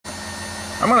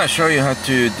I'm going to show you how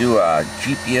to do a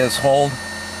GPS hold.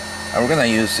 And we're going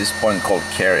to use this point called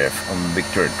CARIF on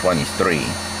Victor 23.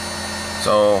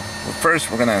 So first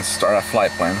we're going to start a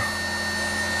flight plan.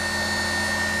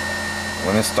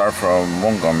 We're going to start from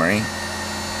Montgomery,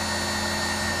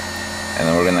 and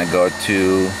then we're going to go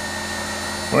to,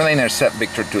 we're going to intercept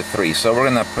Victor 23. So we're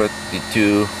going to put the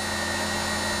two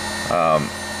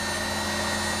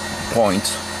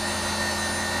points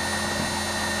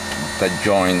that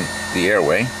join the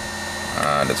airway.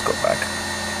 Let's go back.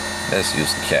 Let's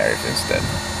use CARIF instead.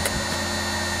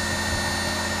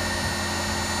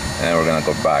 And we're gonna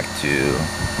go back to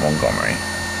Montgomery.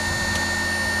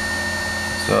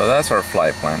 So that's our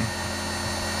flight plan.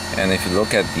 And if you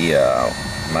look at the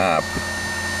map,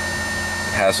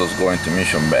 it has us going to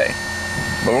Mission Bay.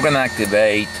 But we're gonna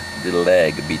activate the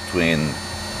leg between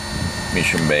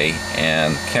Mission Bay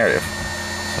and CARIF.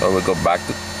 So we go back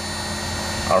to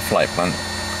our flight plan,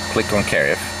 click on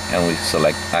CARIF, and we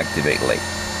select activate leg.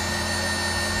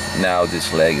 Now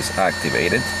this leg is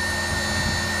activated,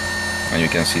 and you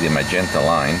can see the magenta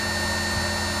line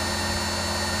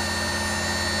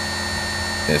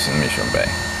is in Mission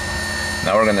Bay.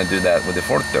 Now we're going to do that with the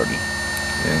 430.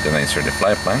 We're going to insert the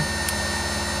flight plan.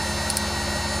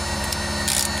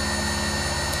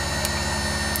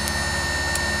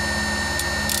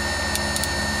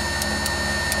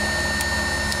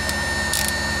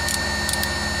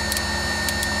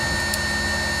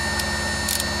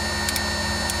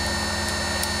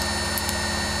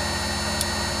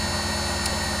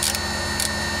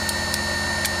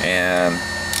 And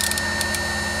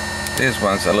this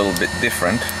one's a little bit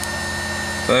different.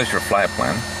 So there's your flight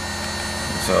plan.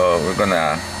 So we're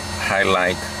gonna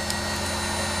highlight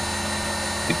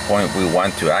the point we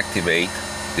want to activate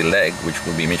the leg, which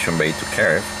will be Mission Bay to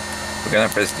CARIF. We're gonna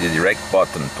press the direct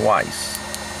button twice,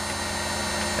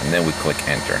 and then we click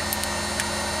enter.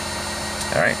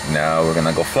 All right, now we're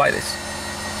gonna go fly this.